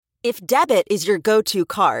If debit is your go-to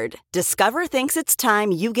card, Discover thinks it's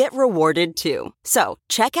time you get rewarded too. So,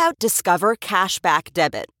 check out Discover Cashback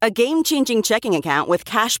Debit, a game-changing checking account with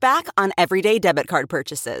cash back on everyday debit card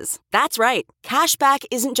purchases. That's right, cashback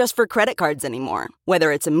isn't just for credit cards anymore.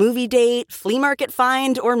 Whether it's a movie date, flea market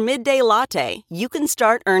find, or midday latte, you can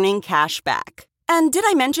start earning cash back. And did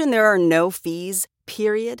I mention there are no fees,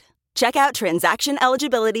 period? Check out transaction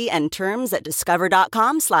eligibility and terms at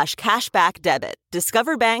discover.com/cashbackdebit.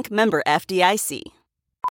 Discover Bank, member FDIC.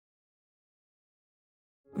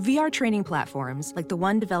 VR training platforms, like the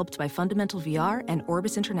one developed by Fundamental VR and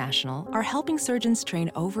Orbis International, are helping surgeons train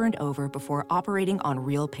over and over before operating on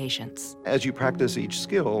real patients. As you practice each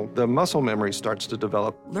skill, the muscle memory starts to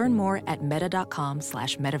develop. Learn more at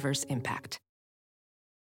meta.com/metaverseimpact.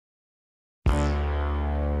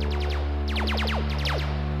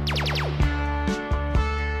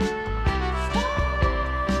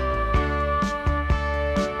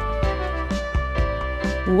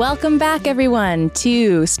 Welcome back, everyone,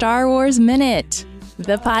 to Star Wars Minute,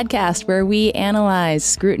 the podcast where we analyze,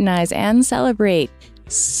 scrutinize, and celebrate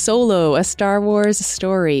Solo, a Star Wars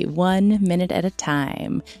story, 1 minute at a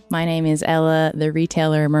time. My name is Ella, the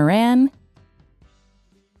retailer Moran.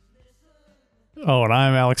 Oh, and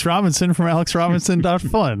I'm Alex Robinson from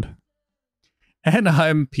alexrobinson.fun. And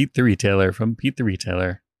I'm Pete the Retailer from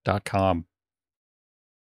PeteTheRetailer.com.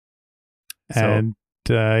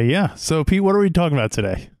 So Pete, what are we talking about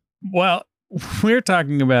today? Well, we're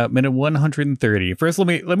talking about minute 130. First,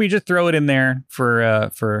 let me just throw it in there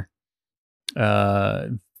for Kai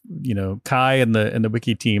and the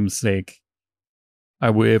wiki team's sake.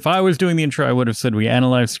 If I was doing the intro, I would have said we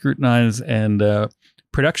analyze, scrutinize, and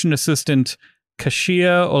production assistant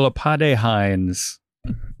Kashia Olopade Hines,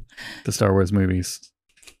 the Star Wars movies.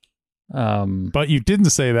 But you didn't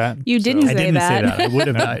say that. You didn't say that. I didn't say that. I would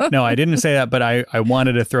have. No, I didn't say that. But I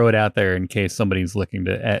wanted to throw it out there in case somebody's looking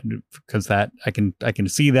to, because that I can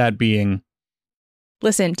see that being.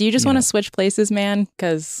 Listen, do you just want to switch places, man?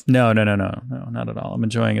 Because no, not at all. I'm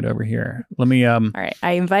enjoying it over here. Let me. All right,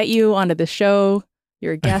 I invite you onto the show.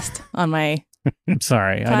 You're a guest on my. I'm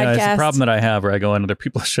sorry. Podcast. I know it's a problem that I have where I go on other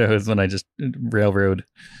people's shows when I just railroad.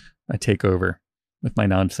 I take over with my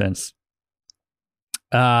nonsense.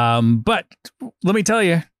 But let me tell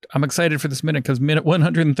you, I'm excited for this minute because minute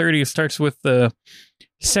 130 starts with the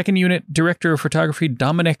second unit director of photography,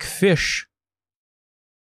 Dominic Fish.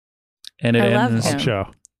 And it ends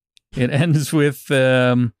with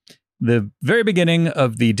the very beginning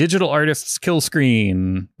of the digital artist's kill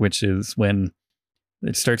screen, which is when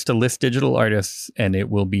it starts to list digital artists, and it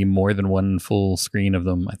will be more than one full screen of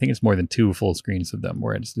them. I think it's more than 2 full screens of them,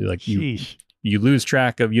 where it's like you lose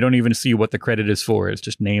track of, you don't even see what the credit is for. It's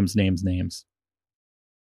just names.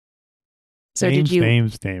 So did you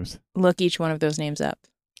names. look each one of those names up?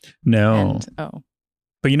 No.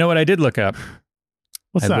 But you know what I did look up?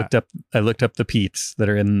 What's that? I looked up the Pete's that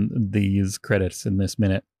are in these credits in this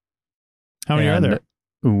minute. How many are there?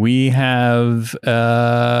 We have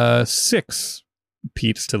 6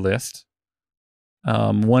 Pete's to list.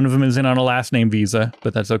 One of them is in on a last name visa,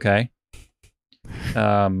 but that's okay.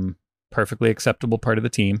 Perfectly acceptable part of the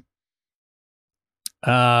team.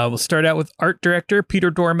 We'll start out with art director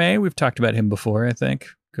Peter Dorme. We've talked about him before, I think,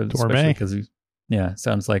 especially because he,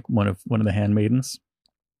 sounds like one of the handmaidens.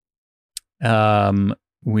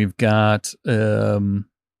 We've got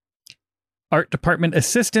art department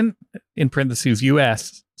assistant in parentheses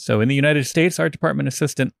U.S. So in the United States, art department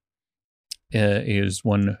assistant is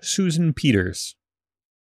one Susan Peters.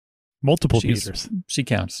 Multiple Peters. She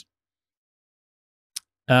counts.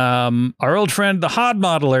 Our old friend, the Hod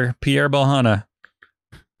modeler, Pierre Bohanna.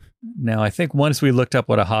 Now, I think once we looked up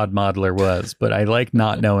what a Hod modeler was, but I like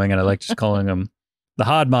not knowing, and I like just calling him the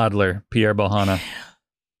Hod modeler, Pierre Bohanna.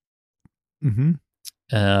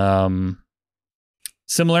 Mm-hmm.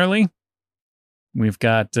 Similarly, we've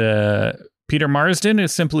got Peter Marsden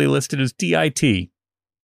is simply listed as DIT.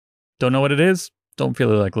 Don't know what it is. Don't feel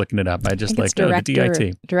like looking it up. I just like the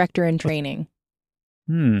DIT. Director in training.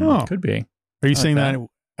 Could be. Are you saying that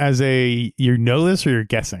as you know this, or you're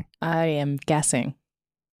guessing? I am guessing.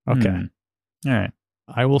 Okay. All right.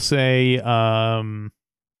 I will say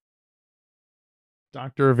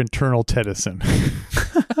Doctor of Internal Tedison.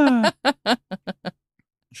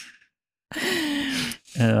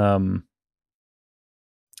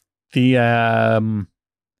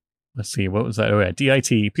 Let's see, what was that? Oh yeah,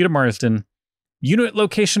 DIT, Peter Marsden. Unit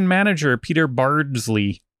Location Manager, Peter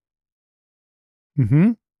Bardsley.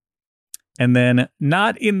 Mm-hmm. And then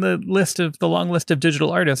not in the long list of digital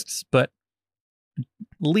artists, but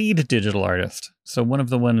lead digital artist. So one of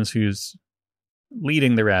the ones who's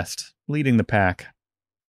leading the rest, leading the pack.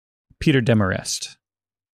 Peter Demarest.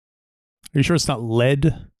 Are you sure it's not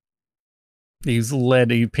lead? He's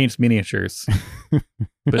lead. He paints miniatures,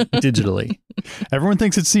 but digitally. Everyone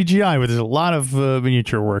thinks it's CGI, but there's a lot of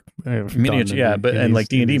miniature work. Miniature, yeah, but and like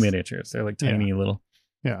D&D miniatures, they're like tiny little.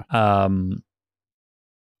 Yeah.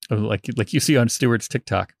 Like you see on Stewart's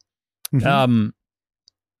TikTok. Mm-hmm.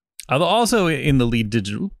 Also in the lead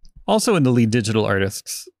digital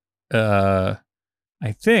artists, I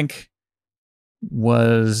think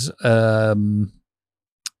was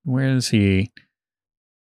where is he?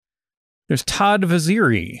 There's Todd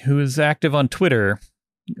Vaziri, who is active on Twitter,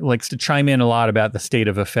 likes to chime in a lot about the state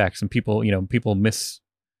of effects, and people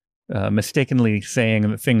mistakenly saying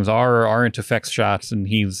that things are or aren't effects shots, and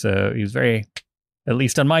he's very, at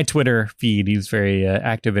least on my Twitter feed, he's very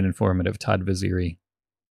active and informative. Todd Vaziri.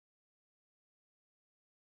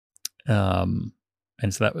 And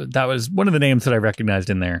so that was one of the names that I recognized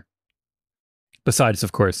in there. Besides,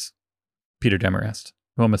 of course, Peter Demarest,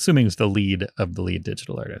 who I'm assuming is the lead of the lead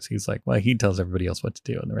digital artist. He's like, well, he tells everybody else what to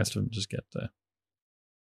do, and the rest of them just get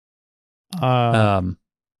I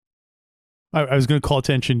was going to call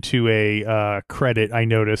attention to a credit I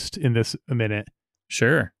noticed in this a minute.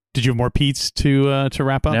 Sure. Did you have more Pete's to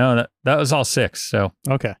wrap up? No, that was all 6. So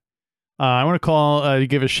okay. I want to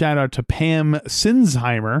give a shout out to Pam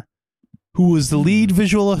Sinsheimer, who was the lead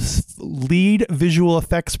visual effects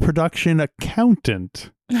production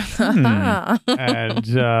accountant. And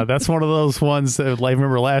that's one of those ones that I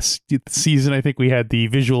remember last season. I think we had the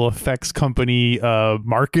visual effects company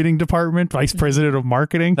marketing department, vice president of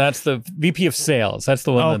marketing. That's the VP of sales. That's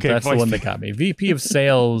the one. That's the one that got me. VP of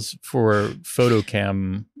sales for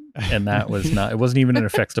Photochem, and that was not. It wasn't even an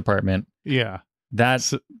effects department. Yeah,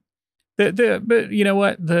 that's But you know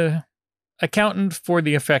what? The accountant for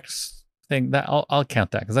the effects thing, that I'll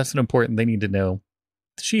count that because that's an important. They need to know.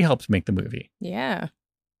 She helps make the movie. Yeah.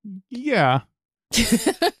 Yeah,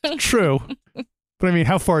 true. But I mean,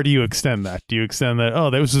 how far do you extend that? Do you extend that? Oh,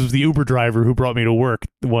 that was the Uber driver who brought me to work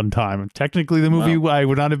one time. Technically, the movie, I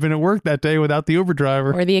would not have been at work that day without the Uber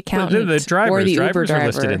driver. Or the accountant. The drivers, or the Uber drivers driver are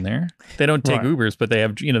listed in there. They don't take Ubers, but they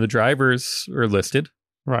have, the drivers are listed.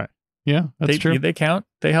 Right. Yeah, that's true. They count.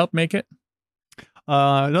 They help make it.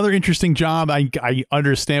 Another interesting job. I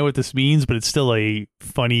understand what this means, but it's still a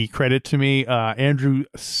funny credit to me. Andrew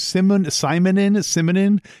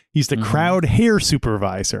Simonin. He's the crowd hair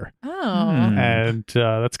supervisor. Oh, and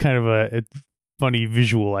that's kind of a funny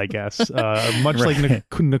visual, I guess. Much like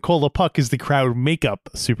Nicola Puck is the crowd makeup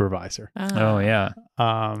supervisor. Oh yeah.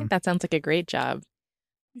 I think that sounds like a great job.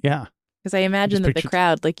 Yeah, because I imagine that the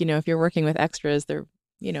crowd, like if you're working with extras, they're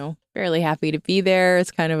fairly happy to be there.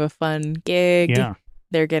 It's kind of a fun gig. Yeah.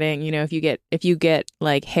 They're getting, if you get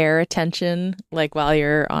like hair attention, like while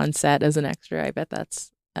you're on set as an extra, I bet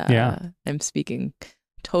that's, I'm speaking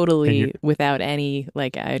totally without any,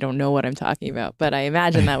 like, I don't know what I'm talking about, but I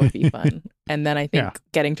imagine that would be fun. And then I think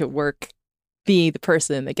getting to work, be the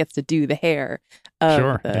person that gets to do the hair.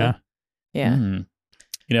 Of Yeah.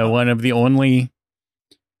 One of the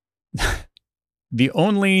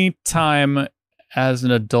only time as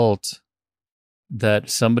an adult that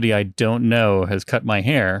somebody I don't know has cut my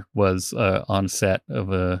hair was on set of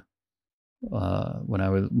when I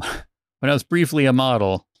was briefly a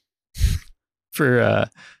model for a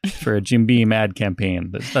Jim Beam ad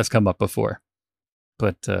campaign. That's come up before,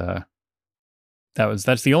 but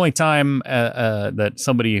that's the only time that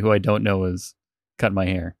somebody who I don't know has cut my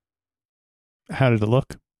hair. How did it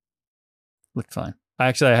look? Looked fine. I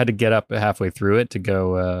had to get up halfway through it to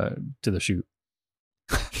go to the shoot.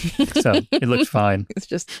 So it looks fine. It's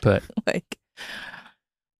just like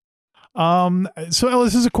so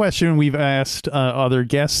Ellis, this is a question we've asked other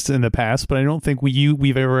guests in the past, but I don't think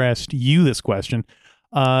we've ever asked you this question.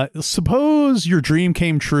 Suppose your dream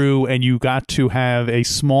came true and you got to have a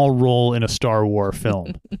small role in a Star Wars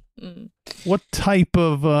film. What type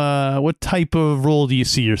of role do you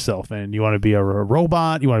see yourself in? You want to be a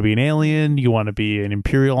robot? You want to be an alien? You want to be an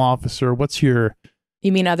Imperial officer? What's your...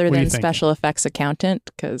 You mean other than special effects accountant?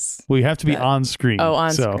 Because you have to be on screen. Oh, on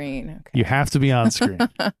screen. Okay. You have to be on screen.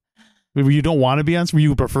 You don't want to be on screen?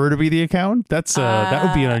 You prefer to be the accountant? That's that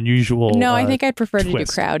would be an unusual. No, I think I'd prefer twist. to do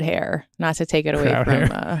crowd hair, not to take it away from.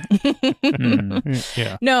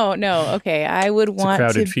 Yeah. No. Okay, I would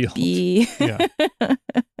want to field. be. Yeah.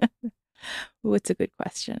 Ooh, it's a good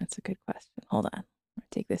question. Hold on.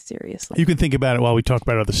 Take this seriously. You can think about it while we talk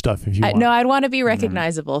about other stuff if you want. No, I'd want to be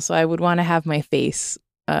recognizable, so I would want to have my face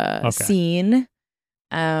seen.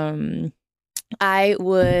 I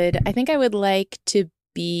think I would like to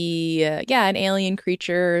be an alien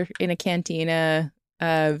creature in a cantina,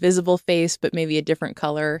 visible face but maybe a different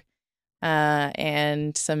color.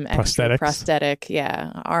 and some extra prosthetic,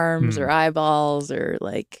 arms or eyeballs or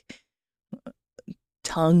like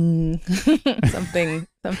tongue, something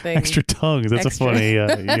extra tongue. That's a funny,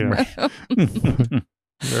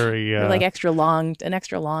 very like an extra long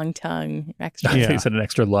tongue. You said an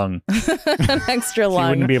extra lung. An extra lung. You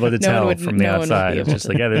wouldn't be able to tell from the outside. It's just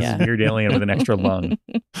like, this is a weird alien with an extra lung.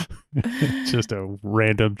 It's just a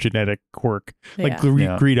random genetic quirk, like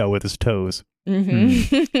Greedo with his toes.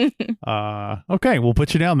 Okay, we'll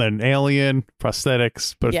put you down then. Alien,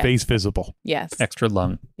 prosthetics, but face visible. Yes. Extra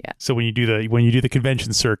lung. Yeah. So when you do the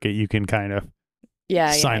convention circuit, you can kind of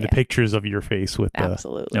sign the pictures of your face with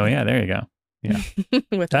absolutely. Oh yeah, there you go. Yeah.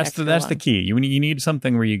 That's the key. You need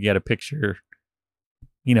something where you get a picture.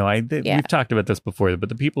 We've talked about this before, but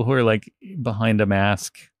the people who are like behind a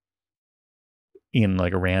mask in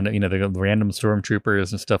like a random, the random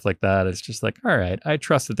stormtroopers and stuff like that, it's just like, all right, I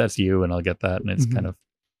trust that that's you and I'll get that. And it's kind of,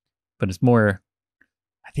 but it's more,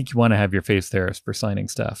 I think you want to have your face there for signing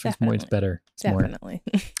stuff. It's better. It's definitely.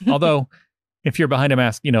 Although if you're behind a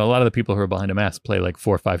mask, a lot of the people who are behind a mask play like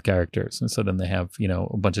 4 or 5 characters. And so then they have,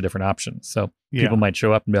 a bunch of different options. So people might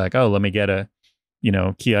show up and be like, oh, let me get a,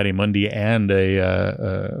 Ki-Adi-Mundi and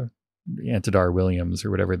a Antidar Williams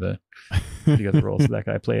or whatever the other roles that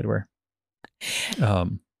guy played were.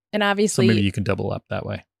 And obviously, so maybe you can double up that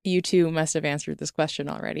way. You two must have answered this question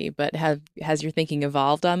already, but has your thinking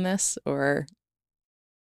evolved on this, or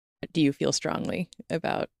do you feel strongly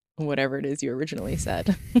about whatever it is you originally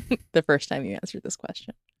said the first time you answered this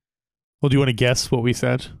question? Well, do you want to guess what we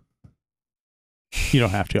said? You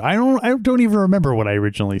don't have to. I don't even remember what I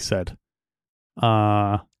originally said.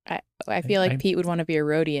 I feel like Pete would want to be a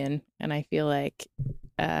Rhodian, and I feel like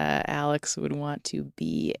Alex would want to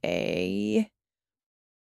be a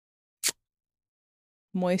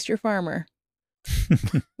moisture farmer.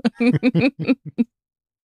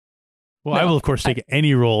 Well, I will, of course, take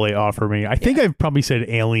any role they offer me. I think I've probably said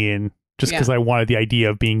alien just because I wanted the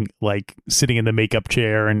idea of being like sitting in the makeup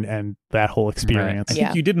chair and that whole experience. Right. I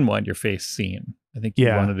think you didn't want your face seen. I think you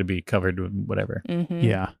wanted to be covered with whatever. Mm-hmm.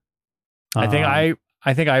 Yeah. I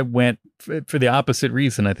think I went for the opposite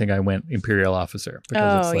reason. I think I went Imperial officer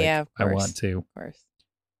because it's like of course. I want to. Of course.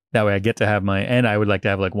 That way I get to have and I would like to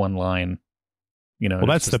have like one line. Well,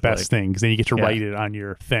 that's the best thing because then you get to write it on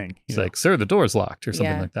your thing. It's like, sir, the door's locked or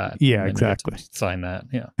something like that. Yeah, exactly. Sign that.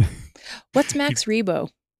 Yeah. What's Max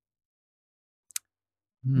Rebo?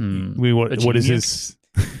 What is his?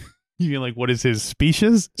 You mean like what is his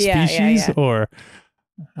species? Or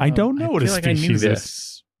I don't know what his species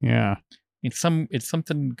is. Yeah. It's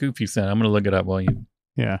something goofy sound. I'm going to look it up while you.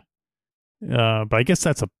 Yeah. But I guess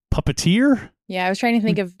that's a puppeteer. Yeah, I was trying to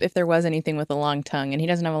think of if there was anything with a long tongue, and he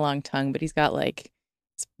doesn't have a long tongue, but he's got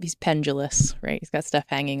he's pendulous, right? He's got stuff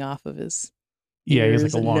hanging off of his ears. He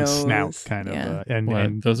has like a long nose. snout kind of.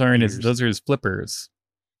 And those aren't his. Those are his flippers.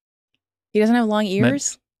 He doesn't have long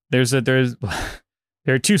ears. There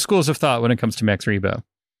are 2 schools of thought when it comes to Max Rebo.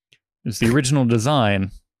 There's the original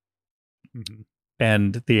design,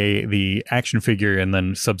 and the action figure, and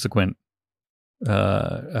then subsequent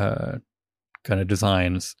kind of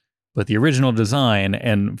designs. But the original design,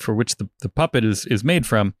 and for which the puppet is made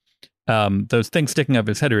from, those things sticking up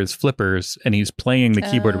his head are his flippers, and he's playing the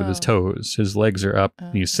keyboard with his toes. His legs are up,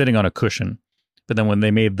 and he's sitting on a cushion. But then when they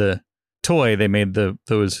made the toy, they made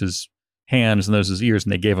those his hands and those his ears,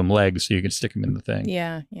 and they gave him legs so you could stick him in the thing.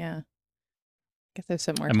 Yeah. I guess there's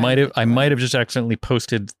some more. I might have just accidentally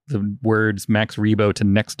posted the words Max Rebo to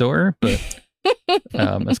Nextdoor, but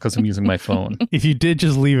that's because I'm using my phone. If you did,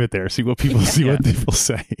 just leave it there. See what people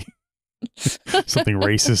say. Something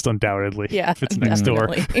racist, undoubtedly. Yeah, if it's next door.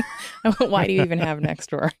 Why do you even have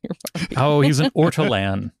Nextdoor? Oh, he's an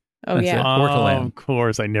ortolan. Oh, that's yeah. Ortolan. Of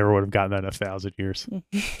course, I never would have gotten that in 1,000 years.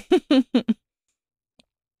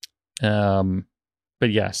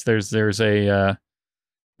 But yes, there's a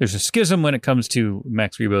schism when it comes to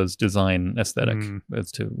Max Rebo's design aesthetic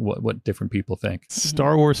as to what different people think.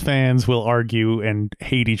 Star Wars fans will argue and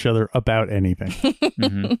hate each other about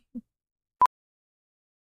anything.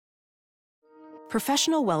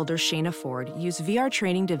 Professional welder Shayna Ford used VR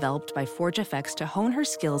training developed by ForgeFX to hone her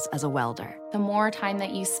skills as a welder. The more time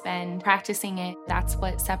that you spend practicing it, that's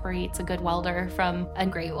what separates a good welder from a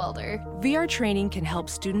great welder. VR training can help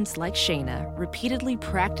students like Shayna repeatedly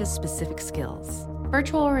practice specific skills.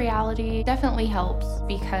 Virtual reality definitely helps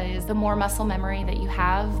because the more muscle memory that you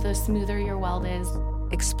have, the smoother your weld is.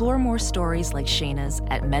 Explore more stories like Shayna's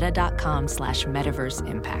at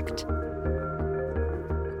meta.com/metaverseimpact.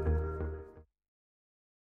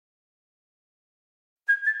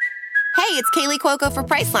 Hey, it's Kaylee Cuoco for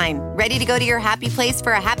Priceline. Ready to go to your happy place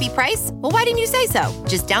for a happy price? Well, why didn't you say so?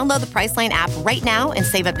 Just download the Priceline app right now and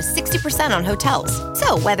save up to 60% on hotels.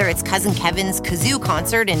 So whether it's Cousin Kevin's Kazoo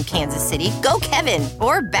Concert in Kansas City, go Kevin,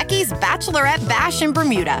 or Becky's Bachelorette Bash in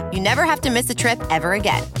Bermuda, you never have to miss a trip ever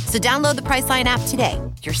again. So download the Priceline app today.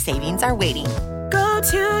 Your savings are waiting. Go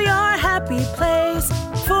to your happy place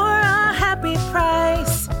for a happy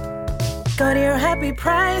price. Go to your happy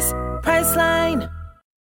price, Priceline.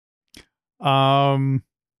 I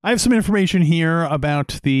have some information here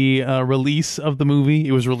about the release of the movie.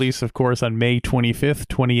 It was released, of course, on May 25th,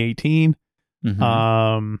 2018.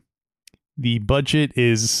 Mm-hmm. The budget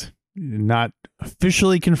is not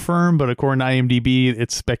officially confirmed, but according to IMDb,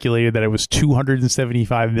 it's speculated that it was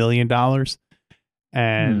 $275 million.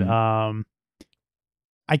 And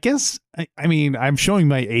I guess, I mean, I'm showing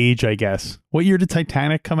my age, I guess. What year did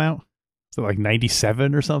Titanic come out? Is it like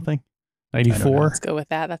 97 or something? 94? Let's go with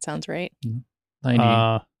that. That sounds right.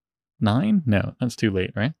 99? No, that's too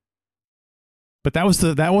late, right? But that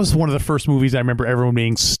was one of the first movies I remember everyone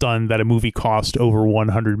being stunned that a movie cost over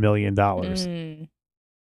 $100 million. Well,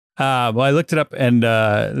 I looked it up, and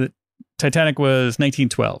Titanic was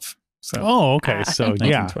 1912. So, oh, okay. So,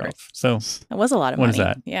 yeah. So that was a lot of money. What is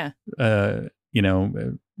that? Yeah.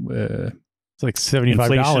 It's like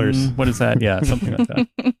 $75. What is that? Yeah, something like that.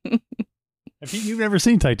 You've never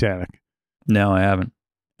seen Titanic? No, I haven't.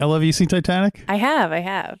 Ella, have you seen Titanic? I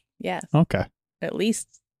have. Yes. Okay. At least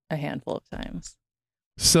a handful of times.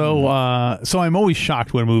 So, so I'm always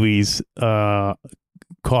shocked when movies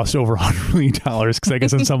cost over $100 million, because I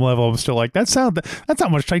guess on some level I'm still like, that's how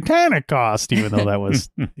much Titanic cost, even though that was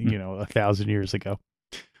 1,000 years ago.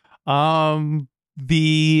 In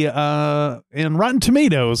Rotten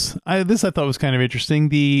Tomatoes, I thought was kind of interesting.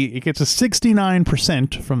 It gets a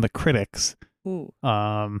 69% from the critics. Ooh.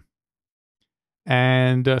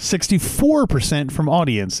 And 64% from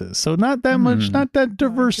audiences. So not that much, not that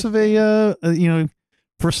diverse of a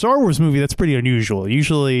for a Star Wars movie, that's pretty unusual.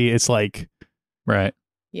 Usually it's like, right.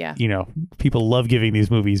 Yeah. People love giving these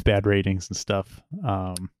movies bad ratings and stuff.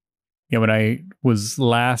 Yeah, when I was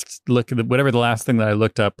last looking at whatever the last thing that I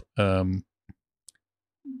looked up, I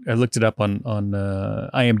looked it up on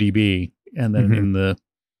IMDb, and then in the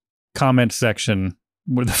comment section,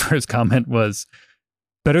 where the first comment was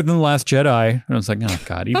better than The Last Jedi, and I was like, oh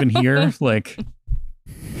god, even here, like,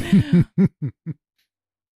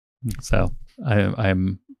 so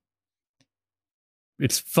I'm.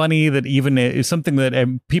 It's funny that even it's something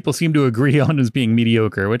that people seem to agree on as being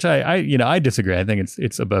mediocre, which I disagree. I think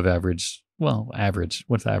it's above average. Well, average.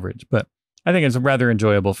 What's average? But I think it's a rather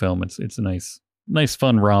enjoyable film. It's a nice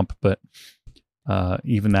fun romp, but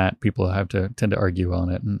even that people tend to argue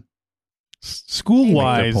on it. And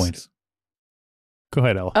school-wise, points. Go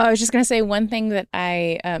ahead, Ella. I was just going to say one thing that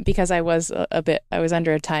because I was I was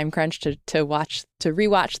under a time crunch to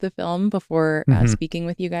rewatch the film before speaking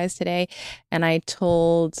with you guys today. And I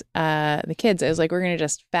told the kids, I was like, we're going to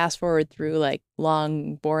just fast forward through like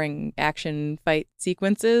long, boring action fight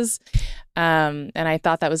sequences. And I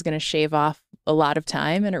thought that was going to shave off a lot of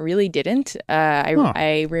time, and it really didn't.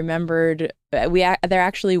 I remembered there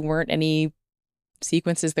actually weren't any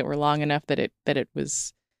sequences that were long enough that it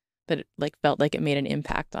like felt like it made an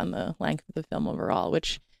impact on the length of the film overall,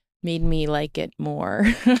 which made me like it more.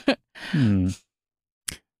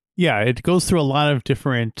 Yeah, it goes through a lot of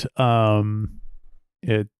different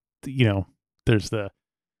there's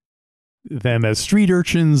them as street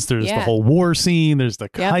urchins, there's the whole war scene, there's the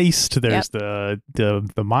heist, there's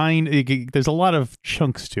the mine. There's a lot of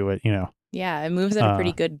chunks to it, Yeah, it moves at a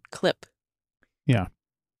pretty good clip. Yeah.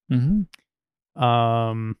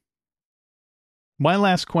 My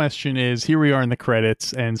last question is, here we are in the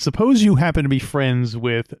credits, and suppose you happen to be friends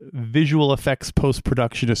with visual effects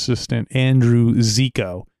post-production assistant Andrew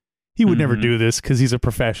Zico. He would never do this because he's a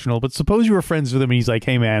professional, but suppose you were friends with him and he's like,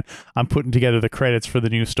 hey man, I'm putting together the credits for the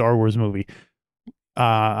new Star Wars movie.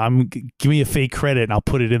 Give me a fake credit and I'll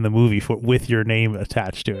put it in the movie with your name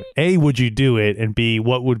attached to it. A, would you do it? And B,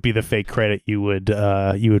 what would be the fake credit you would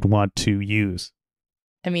want to use?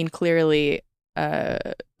 I mean, clearly,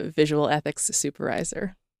 visual ethics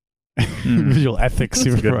supervisor. Visual ethics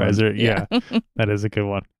supervisor. Yeah, that is a good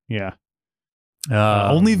one. Yeah.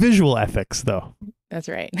 Only visual ethics, though. That's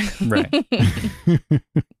right. Right.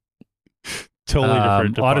 Totally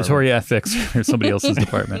different. Auditory ethics or somebody else's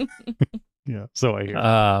department. Yeah. So I hear.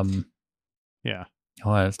 Yeah.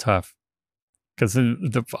 Oh, that's tough. Because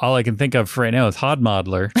all I can think of right now is Hod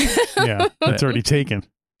Modeler. Yeah, that's already taken.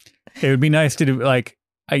 It would be nice to do like,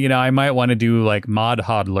 I might want to do like Mod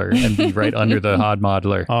Hodler and be right under the Hod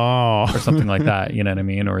Modeler. Oh. Or something like that. You know what I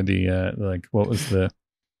mean? Or the, what was the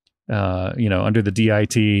under the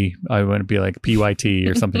DIT, I want to be like PYT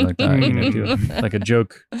or something like that. Do like a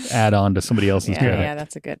joke add on to somebody else's credit. Yeah,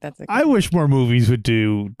 that's a good. I wish more movies would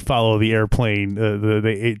follow the airplane,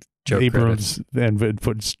 the Abrams and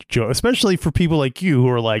Foots joke, especially for people like you who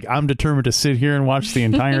are like, I'm determined to sit here and watch the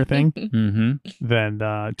entire thing. Then,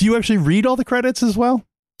 do you actually read all the credits as well?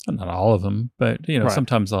 Not all of them, but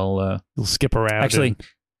sometimes I'll you'll skip around. Actually,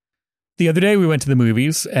 the other day we went to the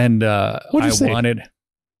movies and we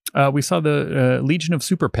saw the Legion of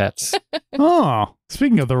Super Pets. Oh,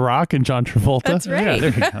 speaking of The Rock and John Travolta. That's right. Yeah,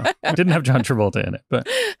 there you go. It didn't have John Travolta in it, but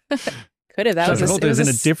could have. John Travolta was in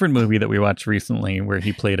a different movie that we watched recently where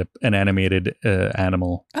he played an animated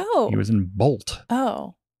animal. Oh. He was in Bolt.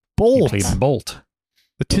 Oh. Bolt. He played Bolt.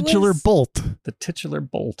 The titular Bolt. The titular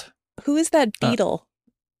Bolt. Who is that beetle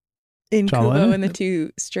in Kubo and the Two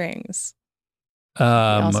Strings?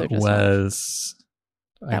 That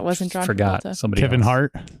wasn't John forgot Travolta. Somebody Kevin else.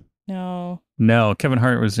 Hart? No, Kevin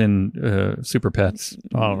Hart was in Super Pets.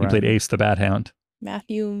 Oh, He played Ace the Bat Hound.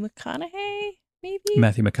 Matthew McConaughey, maybe?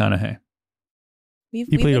 Matthew McConaughey.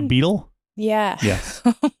 He played a beetle? Yeah. Yes.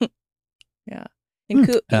 Yeah. And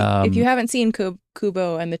if you haven't seen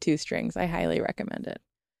Kubo and the Two Strings, I highly recommend it.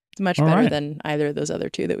 It's much better than either of those other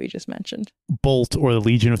two that we just mentioned. Bolt or the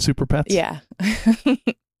Legion of Super Pets? Yeah. It's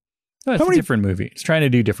a different movie. It's trying to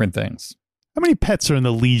do different things. How many pets are in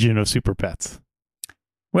the Legion of Super Pets?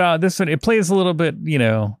 Well, this one, it plays a little bit,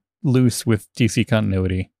 loose with DC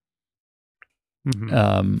continuity.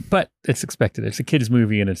 But it's expected. It's a kid's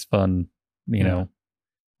movie and it's fun, but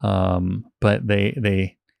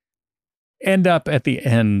they end up at the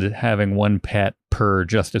end having one pet per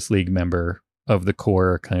Justice League member of the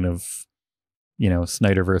core kind of,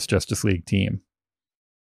 Snyderverse Justice League team.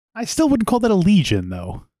 I still wouldn't call that a Legion,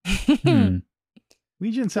 though.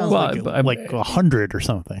 Legion sounds like 100 or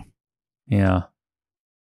something. Yeah.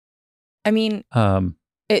 I mean,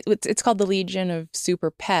 it's called the Legion of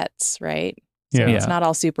Super Pets, right? So Yeah. it's not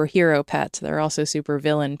all superhero pets. They're also super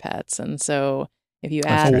villain pets. And so if you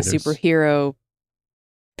add the superhero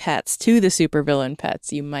pets to the supervillain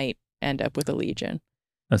pets, you might end up with a Legion.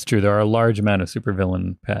 That's true. There are a large amount of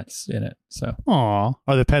supervillain pets in it. So, aw,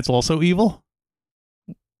 are the pets also evil?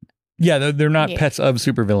 Yeah, they're not pets of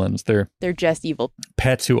supervillains. They're just evil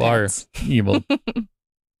pets who are evil.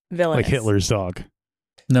 Villainous. Like Hitler's dog.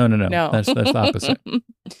 No. That's the opposite.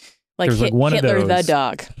 There's one Hitler of those, the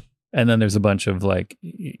dog. And then there's a bunch of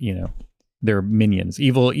they're minions,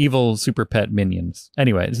 evil super pet minions.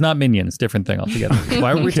 Anyway, it's not minions, different thing altogether.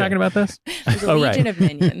 Why were we talking about this? There's a legion of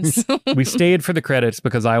minions. We stayed for the credits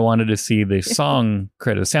because I wanted to see the song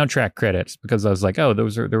credits, soundtrack credits, because I was like, oh,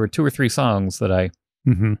 there were 2 or 3 songs that I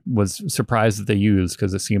was surprised that they used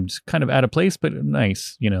because it seemed kind of out of place, but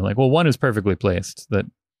nice. One is perfectly placed. That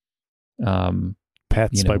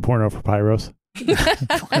Pets by Porno for Pyros.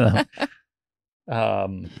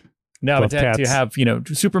 No, but to have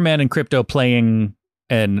Superman and Krypto playing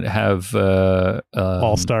and have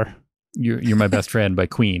All Star. You're My Best Friend by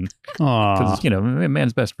Queen. Because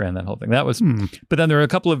man's best friend, that whole thing. That was but then there are a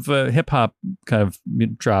couple of hip hop kind of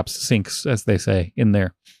drops, syncs, as they say, in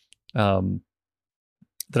there.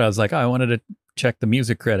 That I was like, I wanted to check the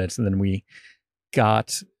music credits, and then we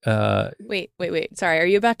got Wait. Sorry, are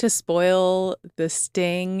you about to spoil the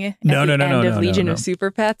sting at No, the end of Legion no. of Super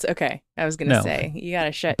Pets? Okay, I was gonna say you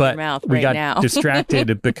gotta shut but your mouth we right got now.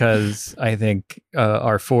 distracted because I think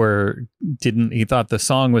R4 he thought the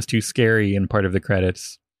song was too scary in part of the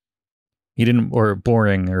credits. He didn't, or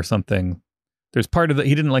boring or something. There's part of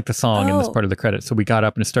he didn't like the song in this part of the credits, so we got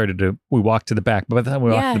up and we walked to the back. But by the time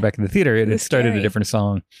we walked to the back of the theater, it had started scary. a different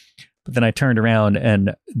song. But then I turned around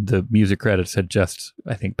and the music credits had just,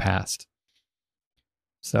 I think, passed.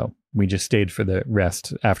 So we just stayed for the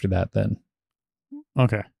rest after that then.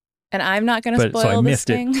 Okay. And I'm not going to spoil this it.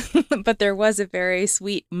 thing, but there was a very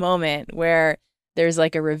sweet moment where there's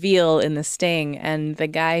like a reveal in the sting, and the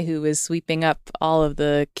guy who was sweeping up all of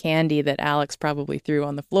the candy that Alex probably threw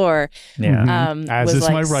on the floor, as is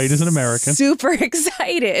my right as an American, super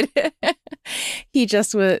excited. He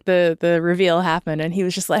just the reveal happened, and he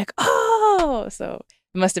was just like, "Oh!" So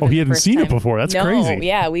it must have been. He hadn't seen time. it before. That's crazy.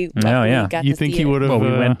 Yeah, we got. You think he would have? Well,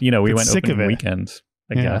 we went. We went sick opening of it. weekend.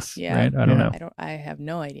 I guess. Yeah. Right. I don't know. I have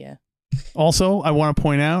no idea. Also, I want to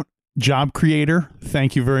point out, Job Creator,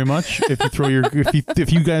 thank you very much. If you throw your,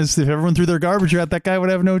 if everyone threw their garbage out, that guy would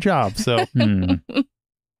have no job. So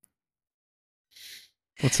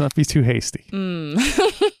let's not be too hasty.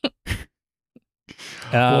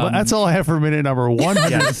 Well, that's all I have for minute number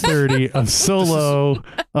 130 of Solo,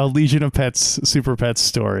 a Legion of Pets, Super Pets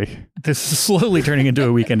story. This is slowly turning into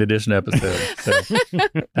a weekend edition episode. So,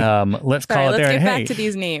 let's call it there. Let's get And back hey, to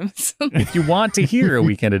these names. if you want to hear a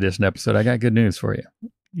weekend edition episode, I got good news for you.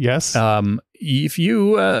 Yes. If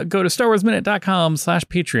you go to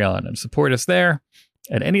StarWarsMinute.com/Patreon and support us there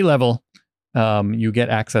at any level, you get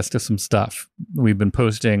access to some stuff. We've been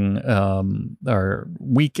posting our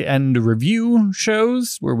weekend review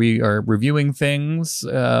shows where we are reviewing things.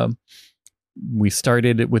 We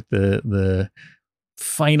started with the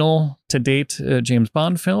final to date James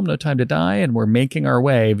Bond film, No Time to Die, and we're making our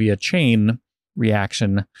way via chain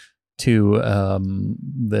reaction to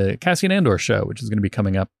the Cassian Andor show, which is going to be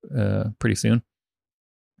coming up pretty soon.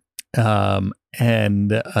 And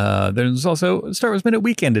there's also Star Wars Minute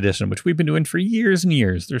Weekend Edition, which we've been doing for years and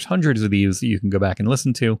years. There's hundreds of these that you can go back and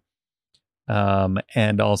listen to.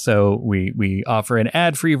 And also we offer an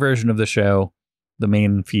ad-free version of the show, the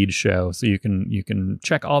main feed show. So you can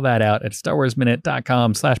check all that out at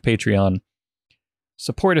StarWarsMinute.com/Patreon.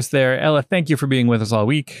 Support us there. Ella, thank you for being with us all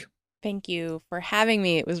week. Thank you for having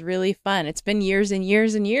me. It was really fun. It's been years and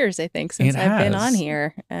years and years, I think, since I've been on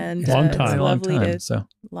here. And Long time. it's lovely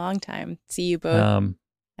Long time, to see you both.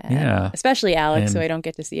 Yeah. Especially Alex, And- who I don't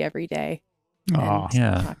get to see every day. Aw. And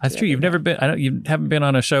Yeah, talk that's to true. You've every never day. been. You haven't been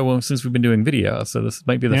on a show since we've been doing video, so this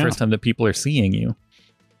might be the Yeah. first time that people are seeing you.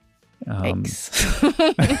 Thanks. You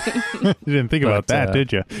didn't think about but, that,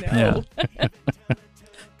 did you? Yeah.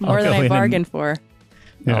 More I'll than go I in bargained for.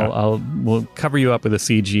 Yeah. We'll cover you up with a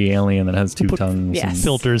CG alien that has two Put- tongues. Yes. and-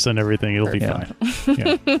 Filters and everything. It'll be Yeah. fine.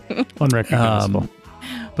 Yeah. Unrecognizable.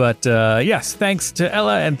 But yes, thanks to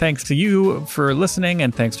Ella and thanks to you for listening,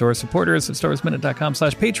 and thanks to our supporters at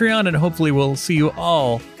StarWarsMinute.com/Patreon, and hopefully we'll see you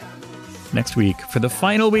all next week for the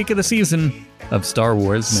final week of the season of Star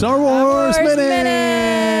Wars Minute. Star Wars Minute!